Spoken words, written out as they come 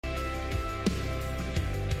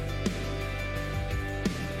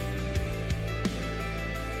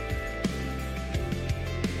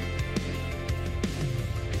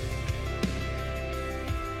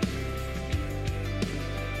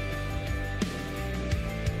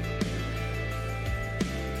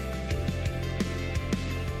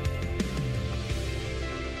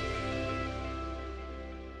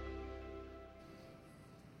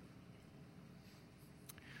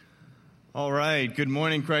All right. Good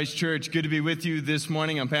morning, Christ Church. Good to be with you this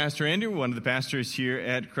morning. I'm Pastor Andrew, one of the pastors here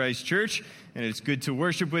at Christ Church, and it's good to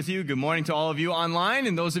worship with you. Good morning to all of you online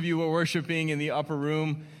and those of you who are worshiping in the upper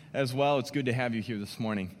room as well. It's good to have you here this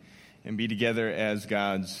morning and be together as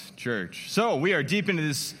God's church. So we are deep into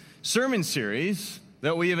this sermon series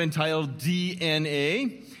that we have entitled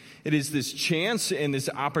DNA. It is this chance and this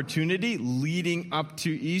opportunity leading up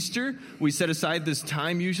to Easter. We set aside this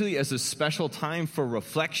time usually as a special time for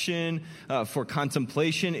reflection, for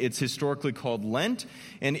contemplation. It's historically called Lent.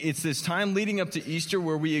 And it's this time leading up to Easter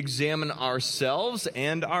where we examine ourselves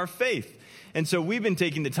and our faith. And so we've been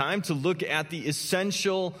taking the time to look at the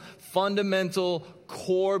essential, fundamental,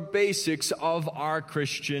 core basics of our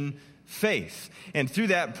Christian faith. And through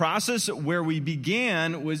that process, where we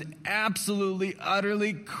began was absolutely,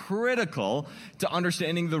 utterly critical to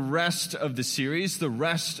understanding the rest of the series, the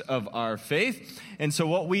rest of our faith. And so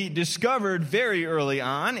what we discovered very early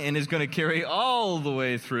on, and is going to carry all the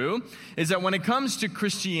way through, is that when it comes to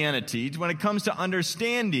Christianity, when it comes to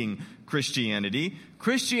understanding Christianity,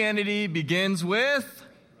 Christianity begins with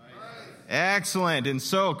excellent. And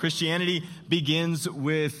so Christianity begins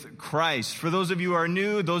with Christ. For those of you who are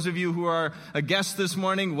new, those of you who are a guest this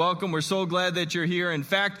morning, welcome. We're so glad that you're here. In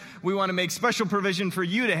fact, we want to make special provision for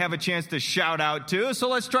you to have a chance to shout out too. So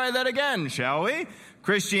let's try that again, shall we?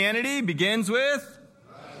 Christianity begins with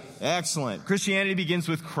excellent. Christianity begins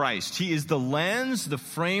with Christ. He is the lens, the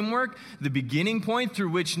framework, the beginning point through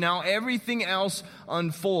which now everything else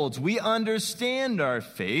unfolds. We understand our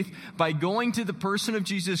faith by going to the person of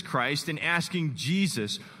Jesus Christ and asking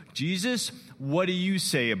Jesus, what do you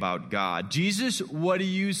say about God? Jesus, what do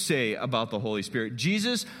you say about the Holy Spirit?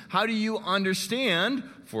 Jesus, how do you understand,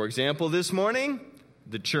 for example, this morning,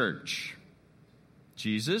 the church?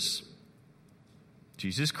 Jesus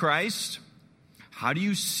Christ, how do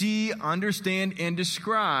you see, understand, and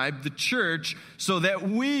describe the church so that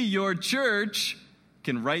we, your church,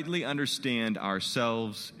 can rightly understand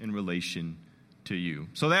ourselves in relation to you?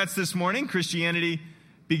 So that's this morning. Christianity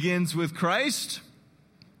begins with Christ.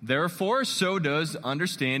 Therefore, so does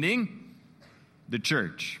understanding the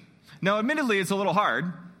church. Now, admittedly, it's a little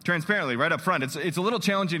hard, transparently, right up front. It's a little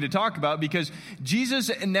challenging to talk about because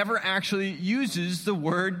Jesus never actually uses the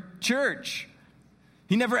word church.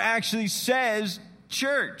 He never actually says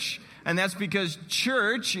church. And that's because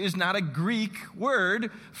church is not a Greek word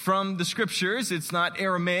from the scriptures. It's not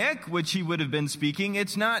Aramaic, which he would have been speaking.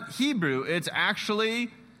 It's not Hebrew. It's actually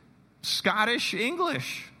Scottish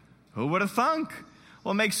English. Who would have thunk?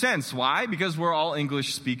 Well, it makes sense. Why? Because we're all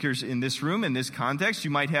English speakers in this room, in this context. You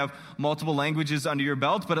might have multiple languages under your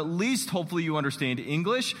belt, but at least hopefully you understand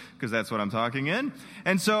English, because that's what I'm talking in.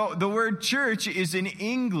 And so the word church is an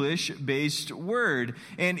English-based word,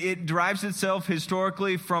 and it derives itself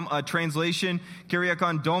historically from a translation,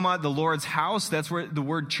 Kyriakon Doma, the Lord's house. That's where the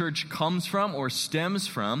word church comes from or stems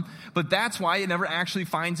from. But that's why it never actually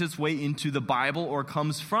finds its way into the Bible or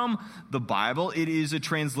comes from the Bible. It is a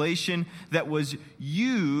translation that was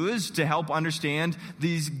used to help understand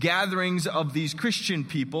these gatherings of these Christian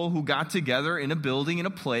people who got together in a building, in a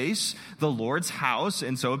place, the Lord's house,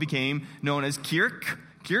 and so it became known as kirk,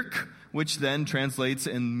 which then translates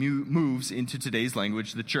and moves into today's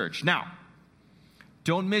language, the church. Now,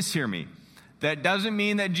 don't mishear me. That doesn't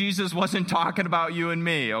mean that Jesus wasn't talking about you and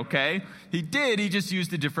me, okay? He did, he just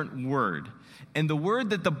used a different word. And the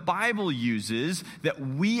word that the Bible uses that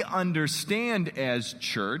we understand as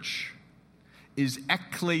church is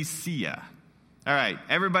ecclesia. All right,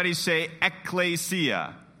 everybody say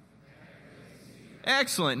ecclesia.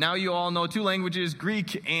 Excellent. Now you all know two languages,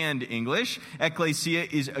 Greek and English. Ecclesia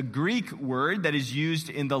is a Greek word that is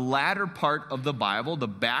used in the latter part of the Bible, the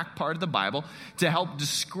back part of the Bible, to help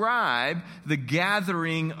describe the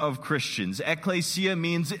gathering of Christians. Ecclesia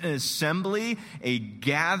means an assembly, a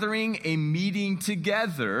gathering, a meeting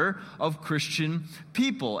together of Christian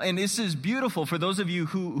people. And this is beautiful for those of you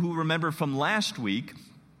who remember from last week.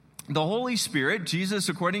 The Holy Spirit, Jesus,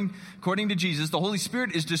 according to Jesus, the Holy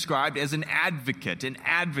Spirit is described as an advocate.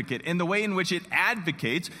 And the way in which it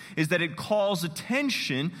advocates is that it calls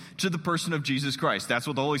attention to the person of Jesus Christ. That's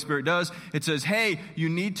what the Holy Spirit does. It says, hey, you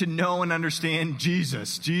need to know and understand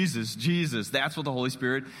Jesus. That's what the Holy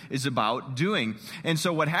Spirit is about doing. And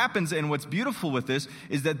so what happens, and what's beautiful with this,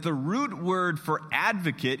 is that the root word for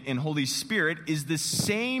advocate in Holy Spirit is the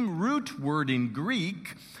same root word in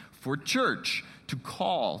Greek for church. To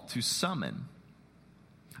call, to summon.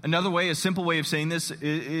 Another way, a simple way of saying this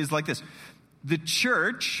is like this. The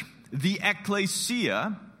church, the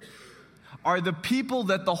ecclesia, are the people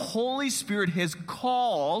that the Holy Spirit has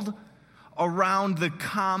called around the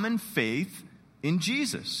common faith in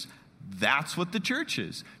Jesus. That's what the church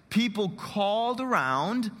is. people called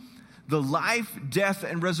around the life, death,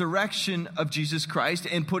 and resurrection of Jesus Christ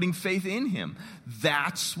and putting faith in him.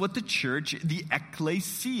 That's what the church, the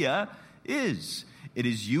ecclesia, is. It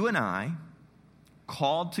is you and I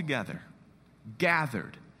called together,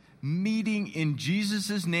 gathered, meeting in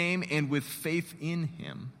Jesus' name and with faith in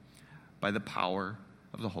him by the power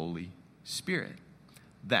of the Holy Spirit.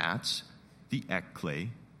 That's the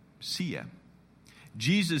ecclesia.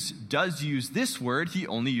 Jesus does use this word. He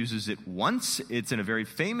only uses it once. It's in a very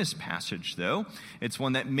famous passage, though. It's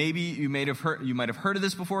one that maybe you might have heard of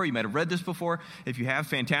this before. You might have read this before. If you have,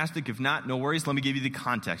 fantastic. If not, no worries. Let me give you the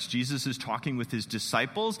context. Jesus is talking with his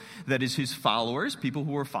disciples, that is his followers, people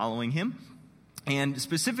who are following him. And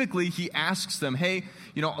specifically, he asks them, hey,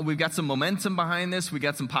 we've got some momentum behind this. We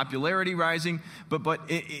got some popularity rising. But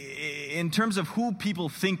in terms of who people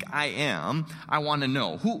think I am, I want to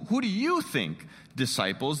know. Who do you think,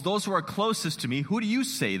 disciples, those who are closest to me, who do you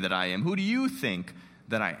say that I am? Who do you think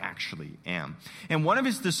that I actually am? And one of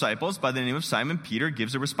his disciples, by the name of Simon Peter,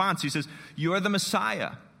 gives a response. He says, you are the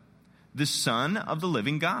Messiah, the Son of the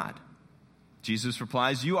living God. Jesus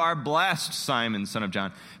replies, you are blessed, Simon, son of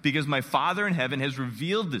John, because my Father in heaven has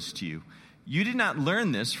revealed this to you. You did not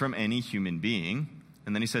learn this from any human being.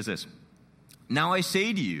 And then he says this, now I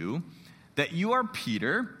say to you that you are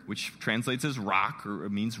Peter, which translates as rock, or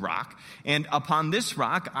it means rock, and upon this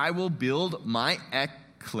rock I will build my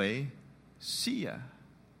ecclesia.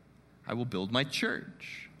 I will build my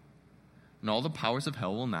church, and all the powers of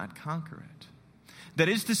hell will not conquer it. That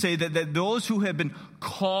is to say that those who have been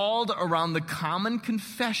called around the common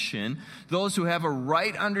confession, those who have a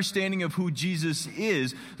right understanding of who Jesus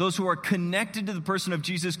is, those who are connected to the person of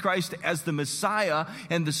Jesus Christ as the Messiah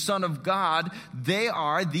and the Son of God, they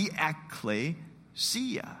are the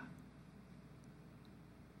ecclesia.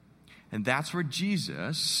 And that's where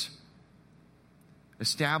Jesus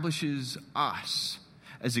establishes us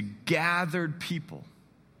as a gathered people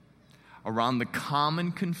around the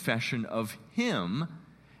common confession of him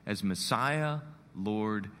as Messiah,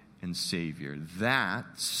 Lord, and Savior.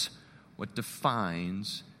 That's what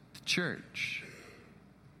defines the church.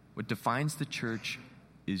 What defines the church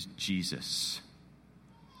is Jesus.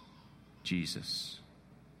 Jesus.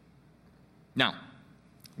 Now,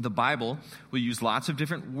 the Bible will use lots of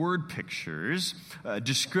different word pictures,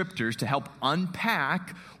 descriptors to help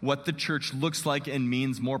unpack what the church looks like and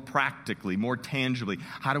means more practically, more tangibly.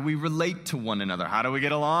 How do we relate to one another? How do we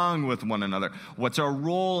get along with one another? What's our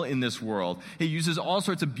role in this world? It uses all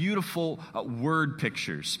sorts of beautiful word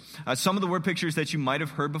pictures. Some of the word pictures that you might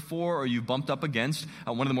have heard before or you've bumped up against,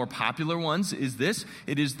 one of the more popular ones is this.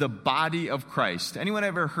 It is the body of Christ. Anyone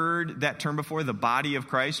ever heard that term before, the body of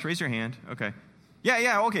Christ? Raise your hand. Okay.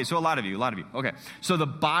 Yeah, okay, so a lot of you. Okay, so the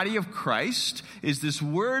body of Christ is this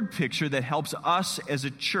word picture that helps us as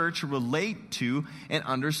a church relate to and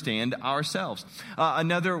understand ourselves.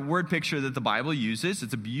 Another word picture that the Bible uses,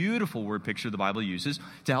 it's a beautiful word picture the Bible uses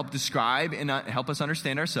to help describe and help us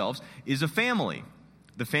understand ourselves, is a family.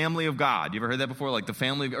 The family of God. You ever heard that before? Like the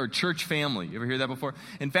family or church family. You ever hear that before?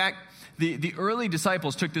 In fact, the early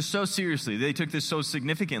disciples took this so seriously, they took this so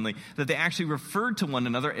significantly, that they actually referred to one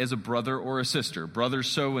another as a brother or a sister. Brother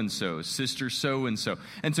so-and-so, sister so-and-so.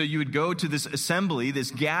 And so you would go to this assembly,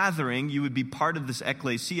 this gathering, you would be part of this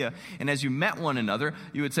ecclesia, and as you met one another,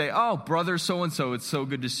 you would say, oh, brother so-and-so, it's so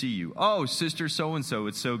good to see you. Oh, sister so-and-so,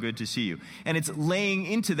 it's so good to see you. And it's laying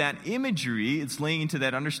into that imagery, it's laying into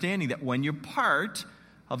that understanding that when you're part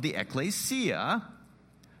of the ecclesia,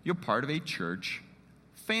 you're part of a church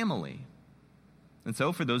family. And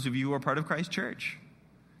so for those of you who are part of Christ Church,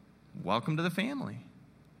 welcome to the family.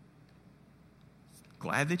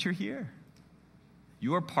 Glad that you're here.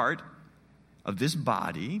 You are part of this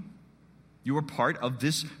body. You are part of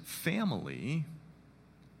this family,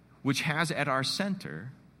 which has at our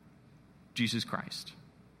center Jesus Christ.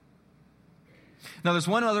 Now, there's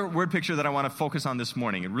one other word picture that I want to focus on this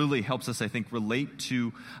morning. It really helps us, I think, relate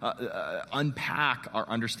to, unpack our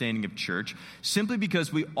understanding of church, simply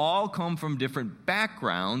because we all come from different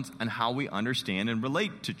backgrounds on how we understand and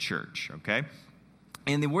relate to church, okay?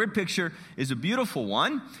 And the word picture is a beautiful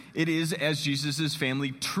one. It is as Jesus'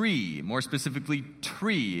 family tree, more specifically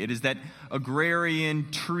tree. It is that agrarian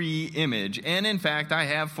tree image. And in fact, I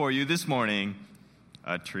have for you this morning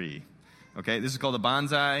a tree. Okay, this is called a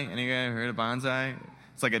bonsai. Any guy heard of bonsai?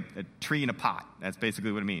 It's like a tree in a pot. That's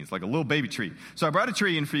basically what it means, like a little baby tree. So I brought a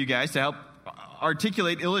tree in for you guys to help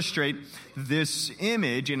articulate, illustrate this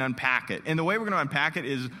image and unpack it. And the way we're going to unpack it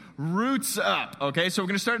is roots up. Okay, so we're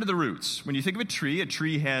going to start at the roots. When you think of a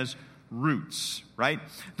tree has roots, right?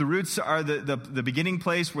 The roots are the beginning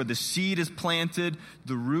place where the seed is planted.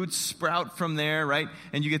 The roots sprout from there, right?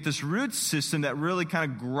 And you get this root system that really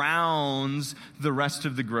kind of grounds the rest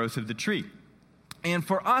of the growth of the tree. And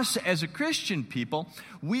for us as a Christian people,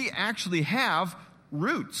 we actually have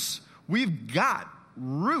roots. We've got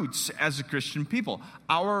roots as a Christian people.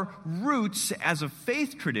 Our roots as a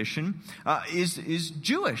faith tradition is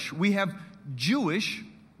Jewish. We have Jewish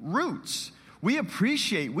roots. We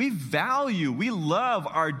appreciate, we value, we love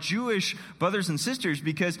our Jewish brothers and sisters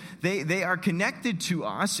because they are connected to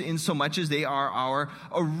us in so much as they are our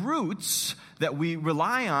roots that we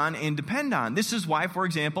rely on and depend on. This is why, for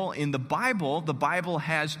example, in the Bible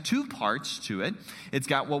has two parts to it. It's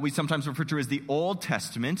got what we sometimes refer to as the Old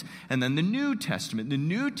Testament and then the New Testament. The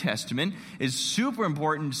New Testament is super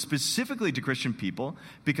important specifically to Christian people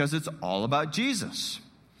because it's all about Jesus.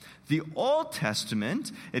 The Old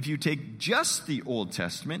Testament, if you take just the Old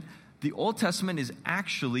Testament is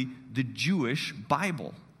actually the Jewish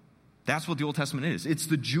Bible. That's what the Old Testament is. It's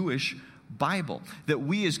the Jewish Bible that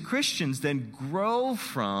we as Christians then grow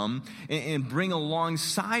from and bring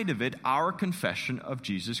alongside of it our confession of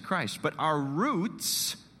Jesus Christ. But our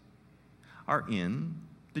roots are in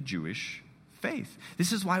the Jewish faith.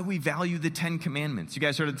 This is why we value the Ten Commandments. You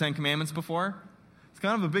guys heard of the Ten Commandments before? It's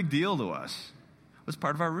kind of a big deal to us. It's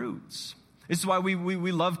part of our roots. This is why we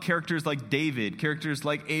love characters like David, characters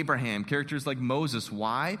like Abraham, characters like Moses.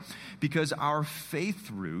 Why? Because our faith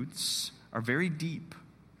roots are very deep.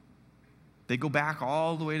 They go back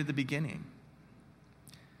all the way to the beginning.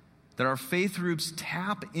 That our faith roots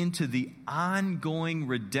tap into the ongoing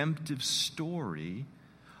redemptive story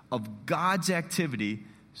of God's activity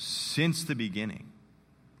since the beginning.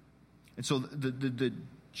 And so the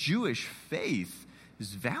Jewish faith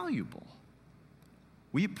is valuable.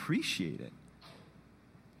 We appreciate it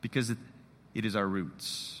because it is our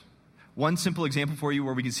roots. One simple example for you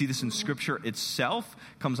where we can see this in Scripture itself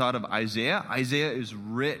comes out of Isaiah. Isaiah is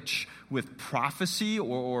rich with prophecy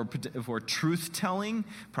or truth-telling.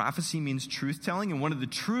 Prophecy means truth-telling, and one of the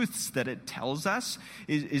truths that it tells us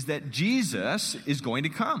is that Jesus is going to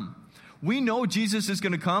come. We know Jesus is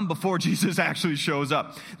going to come before Jesus actually shows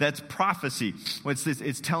up. That's prophecy.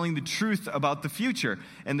 It's telling the truth about the future.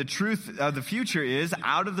 And the truth of the future is,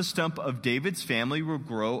 out of the stump of David's family will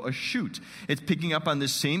grow a shoot. It's picking up on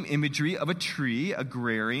this same imagery of a tree,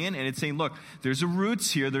 agrarian, and it's saying, look, there's a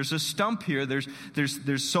roots here, there's a stump here,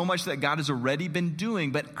 there's so much that God has already been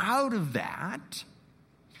doing, but out of that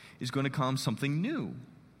is going to come something new,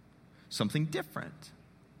 something different.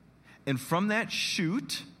 And from that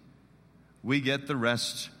shoot, we get the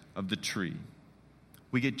rest of the tree.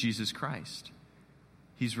 We get Jesus Christ.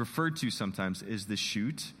 He's referred to sometimes as the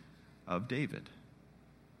shoot of David.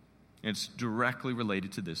 It's directly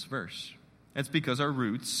related to this verse. That's because our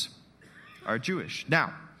roots are Jewish.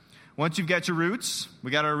 Now, once you've got your roots, we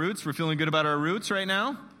got our roots. We're feeling good about our roots right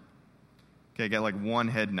now? Okay, I got like one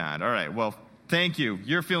head nod. All right, well, thank you.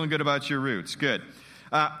 You're feeling good about your roots. Good.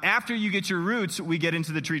 After you get your roots, we get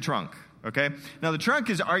into the tree trunk. Okay? Now, the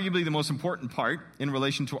trunk is arguably the most important part in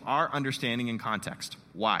relation to our understanding and context.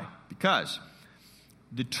 Why? Because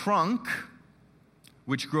the trunk,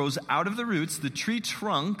 which grows out of the roots, the tree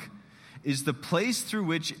trunk, is the place through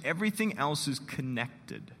which everything else is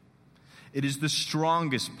connected. It is the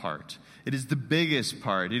strongest part. It is the biggest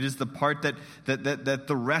part. It is the part that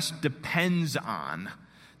the rest depends on.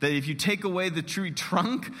 That if you take away the tree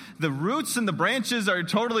trunk, the roots and the branches are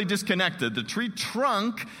totally disconnected. The tree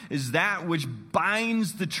trunk is that which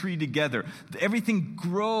binds the tree together. Everything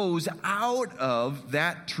grows out of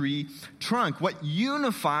that tree trunk. What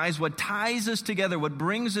unifies, what ties us together, what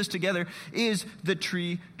brings us together is the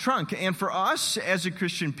tree trunk. And for us as a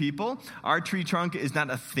Christian people, our tree trunk is not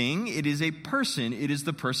a thing, it is a person. It is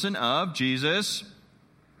the person of Jesus.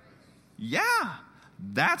 Yeah,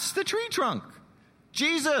 that's the tree trunk.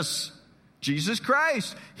 Jesus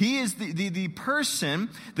Christ. He is the person,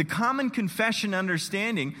 the common confession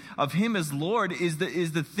understanding of Him as Lord is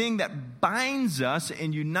the thing that binds us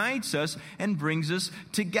and unites us and brings us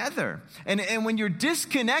together. And when you're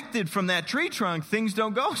disconnected from that tree trunk, things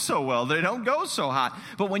don't go so well. They don't go so hot.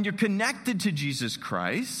 But when you're connected to Jesus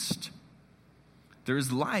Christ, there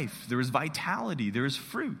is life, there is vitality, there is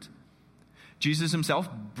fruit. Jesus himself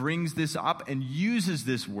brings this up and uses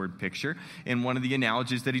this word picture in one of the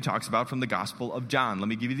analogies that he talks about from the Gospel of John. Let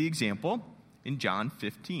me give you the example in John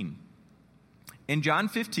 15. In John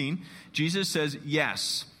 15, Jesus says,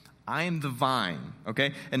 yes, I am the vine,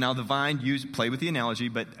 okay? And now the vine, play with the analogy,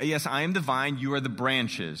 but yes, I am the vine, you are the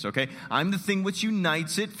branches, okay? I'm the thing which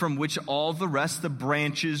unites it, from which all the rest, the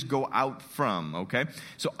branches, go out from, okay?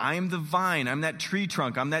 So I am the vine, I'm that tree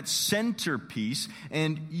trunk, I'm that centerpiece,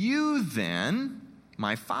 and you then,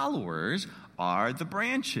 my followers, are the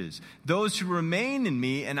branches. Those who remain in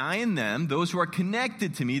me and I in them, those who are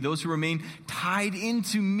connected to me, those who remain tied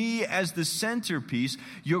into me as the centerpiece,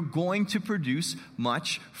 you're going to produce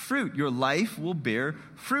much fruit. Your life will bear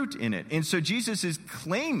fruit in it. And so Jesus is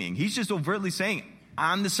claiming, he's just overtly saying,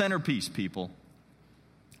 I'm the centerpiece, people.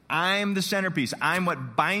 I'm the centerpiece. I'm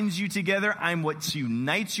what binds you together. I'm what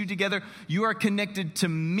unites you together. You are connected to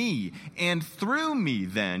me. And through me,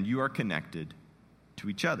 then, you are connected to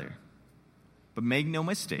each other. But make no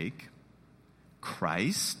mistake,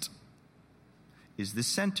 Christ is the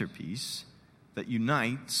centerpiece that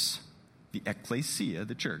unites the ecclesia,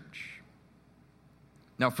 the church.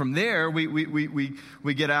 Now, from there,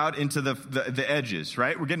 we get out into the edges,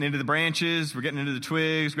 right? We're getting into the branches, we're getting into the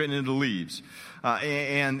twigs, we're getting into the leaves.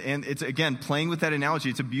 And it's, again, playing with that analogy.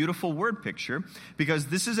 It's a beautiful word picture, because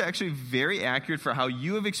this is actually very accurate for how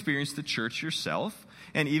you have experienced the church yourself.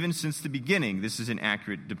 And even since the beginning, this is an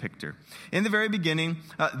accurate depictor. In the very beginning,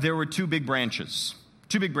 there were two big branches,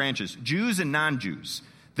 Jews and non-Jews,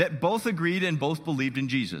 that both agreed and both believed in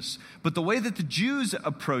Jesus. But the way that the Jews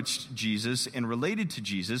approached Jesus and related to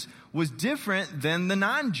Jesus was different than the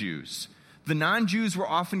non-Jews. The non-Jews were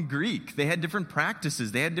often Greek. They had different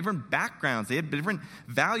practices. They had different backgrounds. They had different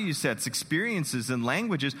value sets, experiences, and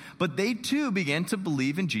languages. But they too began to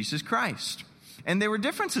believe in Jesus Christ. And there were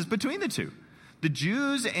differences between the two. The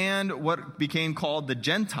Jews and what became called the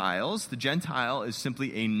Gentiles. The Gentile is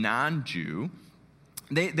simply a non-Jew.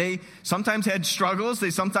 They sometimes had struggles. They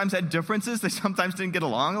sometimes had differences. They sometimes didn't get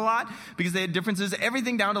along a lot because they had differences.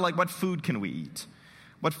 Everything down to like, what food can we eat?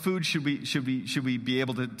 What food should we be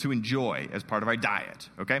able to enjoy as part of our diet?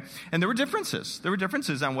 Okay, and there were differences. There were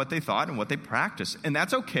differences on what they thought and what they practiced, and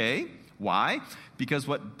that's okay. Why? Because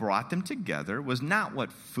what brought them together was not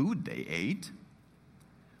what food they ate.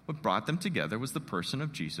 What brought them together was the person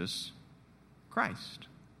of Jesus Christ.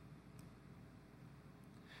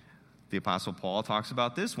 The Apostle Paul talks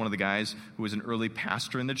about this. One of the guys who was an early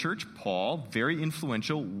pastor in the church, Paul, very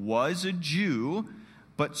influential, was a Jew,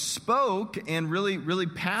 but spoke and really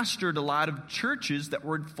pastored a lot of churches that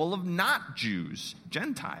were full of not Jews,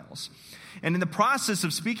 Gentiles. And in the process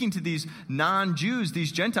of speaking to these non-Jews,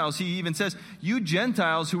 these Gentiles, he even says, you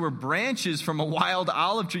Gentiles who were branches from a wild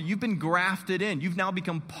olive tree, you've been grafted in. You've now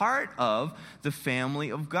become part of the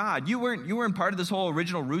family of God. You weren't part of this whole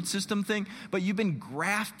original root system thing, but you've been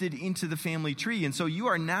grafted into the family tree. And so you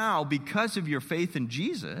are now, because of your faith in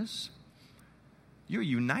Jesus, you're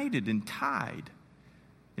united and tied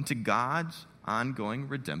into God's ongoing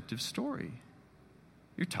redemptive story.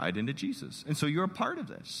 You're tied into Jesus. And so you're a part of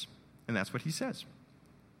this. And that's what he says.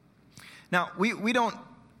 Now, we don't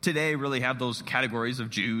today really have those categories of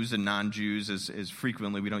Jews and non-Jews as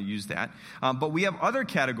frequently. We don't use that. But we have other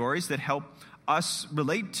categories that help us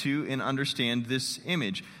relate to and understand this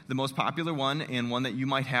image. The most popular one, and one that you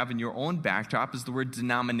might have in your own backdrop, is the word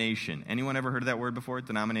denomination. Anyone ever heard of that word before,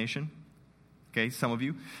 denomination? Okay, some of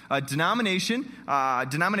you. Denominations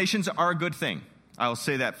are a good thing. I'll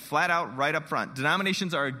say that flat out right up front.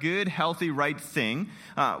 Denominations are a good, healthy, right thing.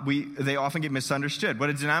 They often get misunderstood. What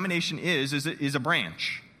a denomination is a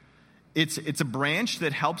branch. It's a branch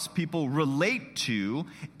that helps people relate to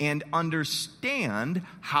and understand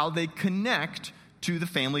how they connect to the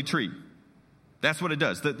family tree. That's what it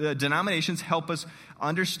does. The denominations help us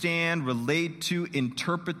understand, relate to,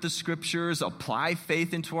 interpret the scriptures, apply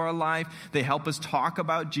faith into our life. They help us talk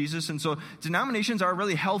about Jesus. And so denominations are a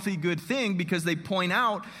really healthy, good thing because they point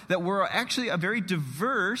out that we're actually a very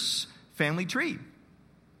diverse family tree.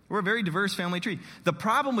 We're a very diverse family tree. The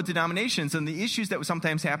problem with denominations and the issues that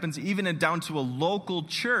sometimes happens even down to a local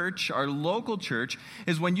church, our local church,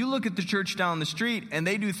 is when you look at the church down the street and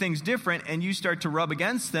they do things different and you start to rub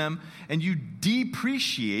against them and you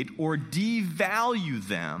depreciate or devalue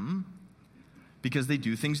them because they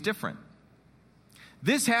do things different.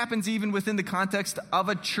 This happens even within the context of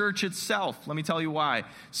a church itself. Let me tell you why.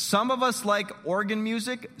 Some of us like organ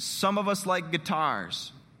music, some of us like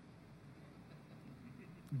guitars.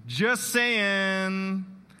 Just saying,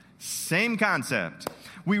 same concept.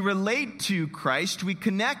 We relate to Christ, we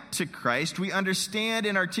connect to Christ, we understand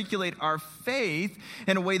and articulate our faith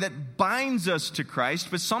in a way that binds us to Christ,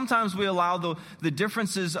 but sometimes we allow the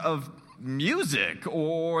differences of music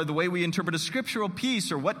or the way we interpret a scriptural piece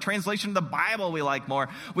or what translation of the Bible we like more.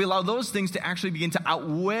 We allow those things to actually begin to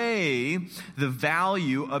outweigh the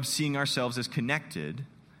value of seeing ourselves as connected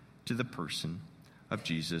to the person of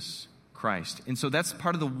Jesus Christ. And so that's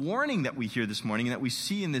part of the warning that we hear this morning and that we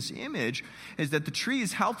see in this image, is that the tree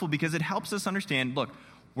is helpful because it helps us understand, look,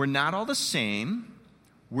 we're not all the same.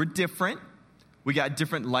 We're different. We got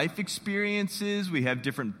different life experiences. We have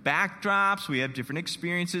different backdrops. We have different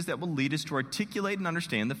experiences that will lead us to articulate and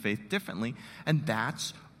understand the faith differently. And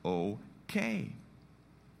that's okay.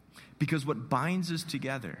 Because what binds us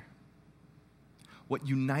together, what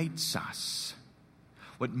unites us,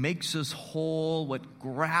 what makes us whole, what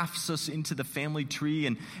grafts us into the family tree,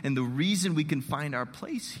 and the reason we can find our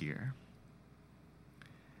place here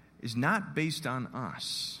is not based on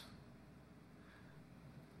us,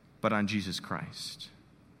 but on Jesus Christ.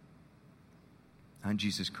 On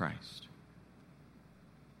Jesus Christ.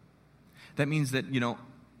 That means that,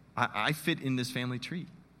 I fit in this family tree.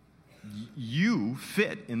 You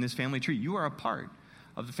fit in this family tree. You are a part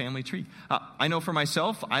of the family tree. I know for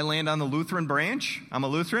myself, I land on the Lutheran branch. I'm a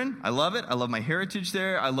Lutheran. I love it. I love my heritage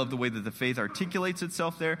there. I love the way that the faith articulates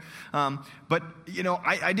itself there. But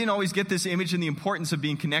I didn't always get this image and the importance of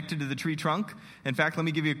being connected to the tree trunk. In fact, let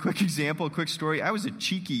me give you a quick example, a quick story. I was a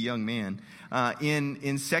cheeky young man.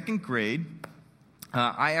 In second grade,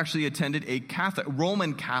 I actually attended a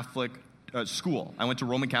Roman Catholic school. I went to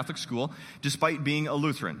Roman Catholic school despite being a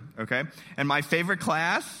Lutheran, okay? And my favorite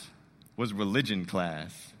class was religion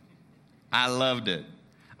class. I loved it.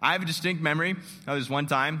 I have a distinct memory of this one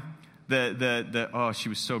time. She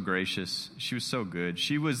was so gracious. She was so good.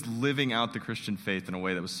 She was living out the Christian faith in a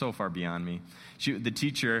way that was so far beyond me. The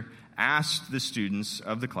teacher asked the students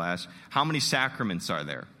of the class, how many sacraments are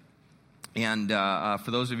there? And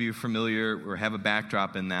for those of you familiar or have a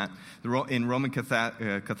backdrop in that, in Roman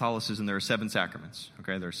Catholicism, there are 7 sacraments.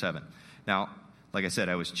 Okay, there are 7. Now, like I said,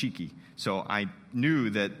 I was cheeky. So I knew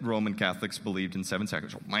that Roman Catholics believed in 7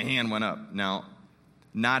 sacraments. My hand went up. Now,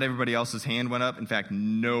 not everybody else's hand went up. In fact,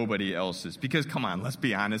 nobody else's. Because, come on, let's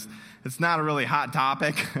be honest. It's not a really hot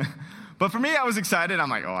topic. But for me, I was excited. I'm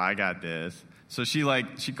like, I got this. So she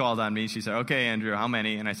called on me. She said, okay, Andrew, how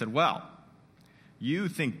many? And I said, well, you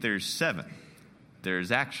think there's 7.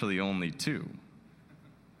 There's actually only 2.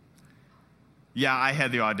 Yeah, I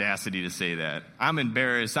had the audacity to say that. I'm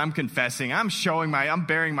embarrassed. I'm confessing. I'm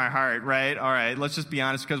bearing my heart, right? All right, let's just be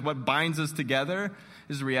honest, because what binds us together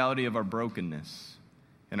is the reality of our brokenness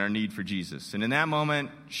and our need for Jesus. And in that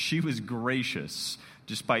moment, she was gracious,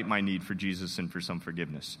 despite my need for Jesus and for some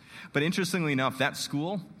forgiveness. But interestingly enough, that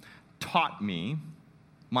school taught me,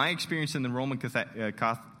 my experience in the Roman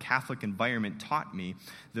Catholic environment taught me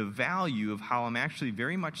the value of how I'm actually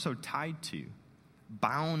very much so tied to,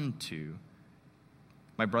 bound to,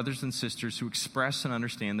 my brothers and sisters who express and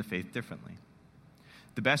understand the faith differently.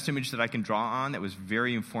 The best image that I can draw on that was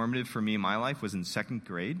very informative for me in my life was in second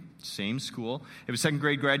grade, same school. It was second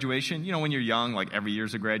grade graduation. When you're young, like every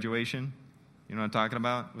year's a graduation. You know what I'm talking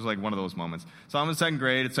about? It was like one of those moments. So I'm in second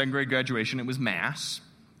grade. At second grade graduation, it was Mass.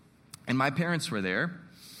 And my parents were there.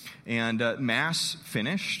 And Mass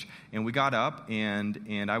finished, and we got up,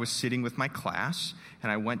 and I was sitting with my class,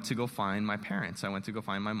 and I went to go find my parents. I went to go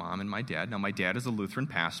find my mom and my dad. Now, my dad is a Lutheran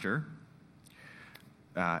pastor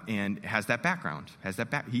and has that background.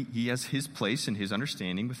 He has his place and his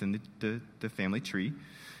understanding within the family tree.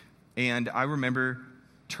 And I remember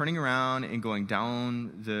turning around and going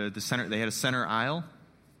down the center. They had a center aisle.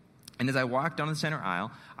 And as I walked down the center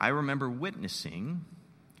aisle, I remember witnessing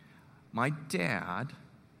my dad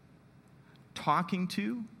talking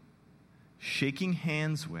to, shaking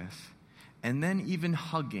hands with, and then even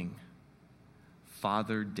hugging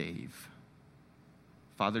Father Dave.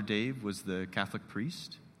 Father Dave was the Catholic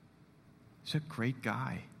priest. He's a great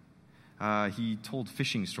guy. He told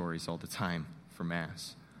fishing stories all the time for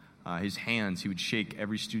Mass. His hands, he would shake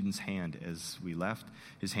every student's hand as we left.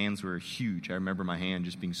 His hands were huge. I remember my hand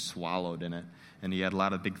just being swallowed in it. And he had a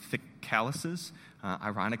lot of big, thick calluses.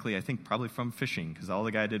 Ironically, I think probably from fishing, because all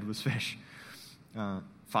the guy did was fish.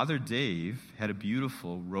 Father Dave had a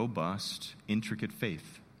beautiful, robust, intricate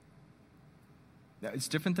faith. It's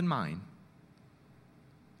different than mine,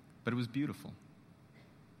 but it was beautiful.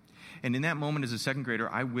 And in that moment as a second grader,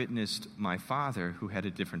 I witnessed my father, who had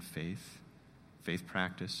a different faith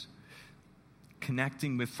practice,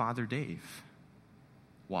 connecting with Father Dave.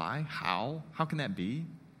 Why? How? How can that be?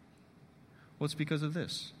 Well, it's because of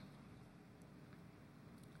this.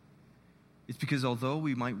 It's because although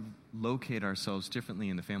we might locate ourselves differently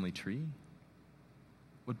in the family tree,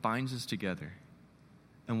 what binds us together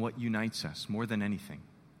and what unites us more than anything,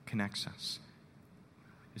 connects us,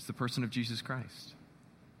 is the person of Jesus Christ.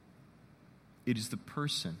 It is the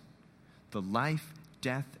person, the life,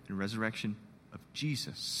 death, and resurrection of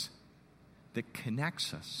Jesus that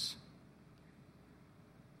connects us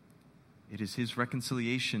It is his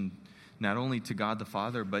reconciliation not only to God the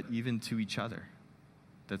Father, but even to each other.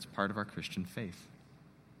 That's part of our Christian faith.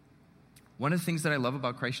 One of the things that I love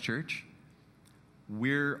about Christ Church,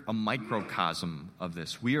 we're a microcosm of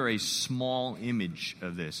this. We are a small image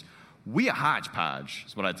of this. We a hodgepodge,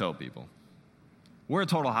 is what I tell people. We're a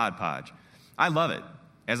total hodgepodge. I love it.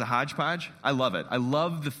 As a hodgepodge, I love it. I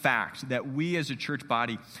love the fact that we as a church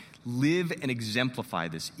body live and exemplify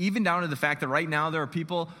this, even down to the fact that right now there are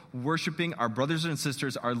people worshiping. Our brothers and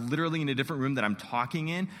sisters are literally in a different room that I'm talking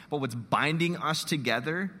in, but what's binding us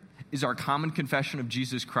together is our common confession of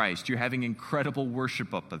Jesus Christ. You're having incredible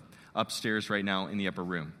worship upstairs right now in the upper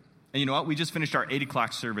room. And you know what? We just finished our 8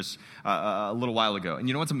 o'clock service a little while ago. And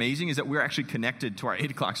you know what's amazing is that we're actually connected to our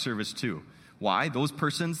 8 o'clock service too. Why? Those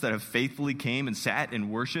persons that have faithfully came and sat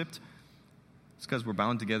and worshiped, it's because we're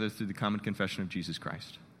bound together through the common confession of Jesus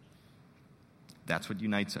Christ. That's what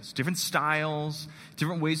unites us. Different styles,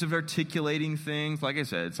 different ways of articulating things. Like I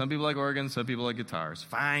said, some people like organs, some people like guitars.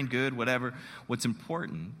 Fine, good, whatever. What's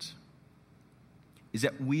important is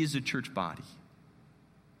that we as a church body,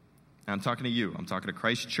 and I'm talking to you, I'm talking to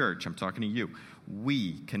Christ Church, I'm talking to you,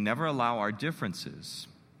 we can never allow our differences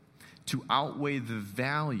to outweigh the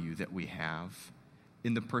value that we have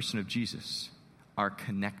in the person of Jesus, our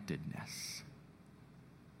connectedness.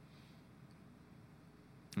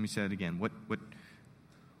 Let me say that again.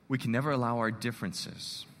 We can never allow our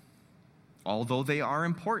differences, although they are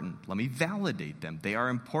important. Let me validate them. They are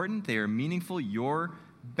important. They are meaningful. Your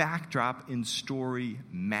backdrop in story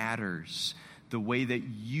matters. The way that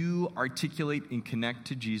you articulate and connect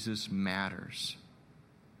to Jesus matters.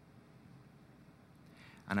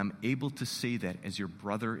 And I'm able to say that as your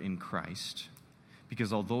brother in Christ,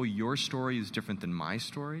 because although your story is different than my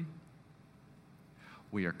story,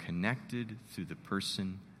 we are connected through the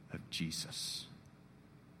person of Jesus.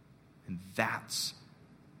 And that's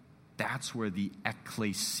where the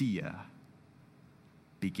ecclesia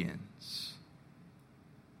begins.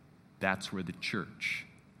 That's where the church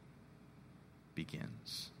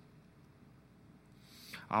begins.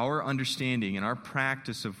 Our understanding and our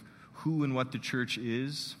practice of who and what the church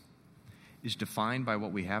is defined by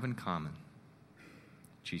what we have in common.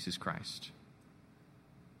 Jesus Christ.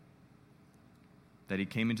 That he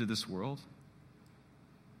came into this world,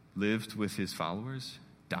 lived with his followers,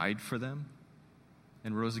 died for them,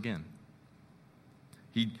 and rose again.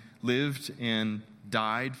 He lived and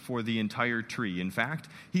died for the entire tree. In fact,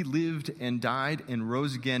 he lived and died and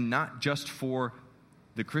rose again not just for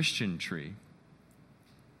the Christian tree,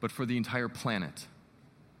 but for the entire planet.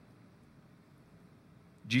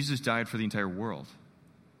 Jesus died for the entire world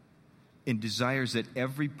and desires that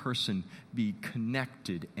every person be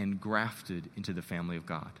connected and grafted into the family of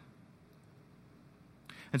God.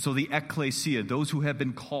 And so the ecclesia, those who have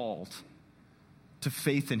been called to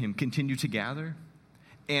faith in him, continue to gather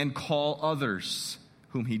and call others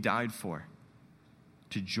whom he died for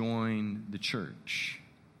to join the church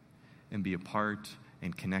and be a part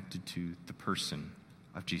and connected to the person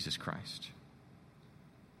of Jesus Christ.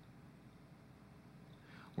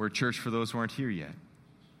 We're a church for those who aren't here yet,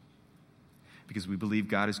 because we believe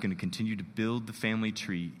God is going to continue to build the family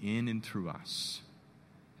tree in and through us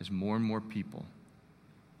as more and more people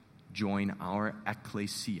join our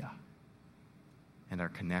ecclesia and are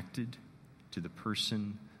connected to the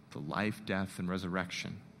person, the life, death, and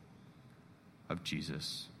resurrection of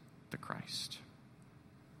Jesus the Christ.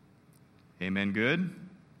 Amen. Good?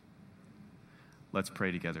 Let's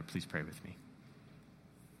pray together. Please pray with me.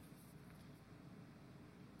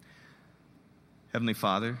 Heavenly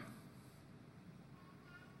Father,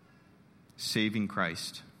 saving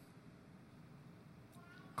Christ,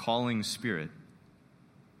 calling Spirit,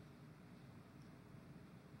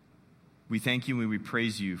 we thank you and we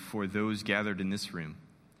praise you for those gathered in this room,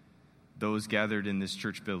 those gathered in this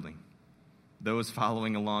church building, those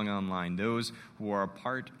following along online, those who are a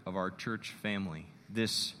part of our church family,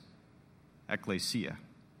 this ecclesia.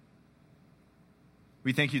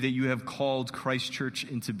 We thank you that you have called Christ Church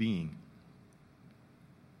into being,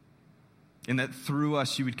 and that through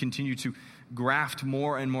us you would continue to graft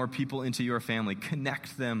more and more people into your family,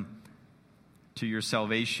 connect them to your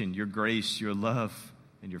salvation, your grace, your love,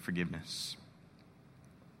 and your forgiveness.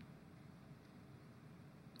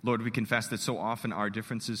 Lord, we confess that so often our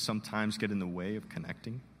differences sometimes get in the way of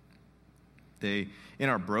connecting. In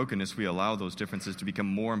our brokenness, we allow those differences to become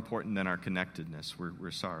more important than our connectedness.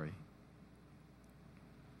 We're sorry.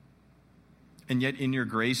 And yet in your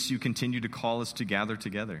grace, you continue to call us to gather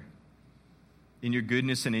together. In your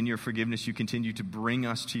goodness and in your forgiveness, you continue to bring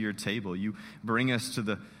us to your table. You bring us to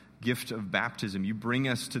the gift of baptism. You bring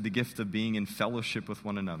us to the gift of being in fellowship with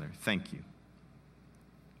one another. Thank you.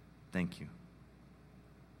 Thank you.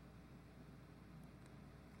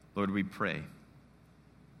 Lord, we pray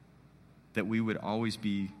that we would always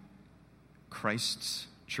be Christ's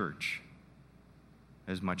church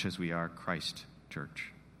as much as we are Christ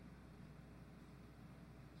Church.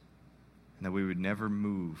 And that we would never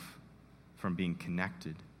move from being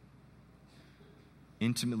connected,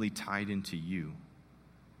 intimately tied into you,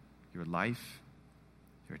 your life,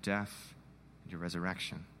 your death, and your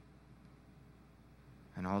resurrection,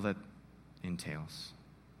 and all that entails.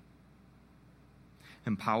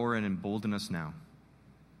 Empower and embolden us now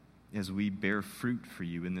as we bear fruit for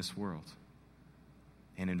you in this world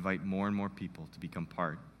and invite more and more people to become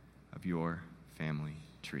part of your family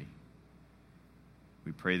tree.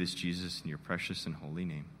 We pray this, Jesus, in your precious and holy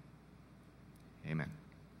name. Amen.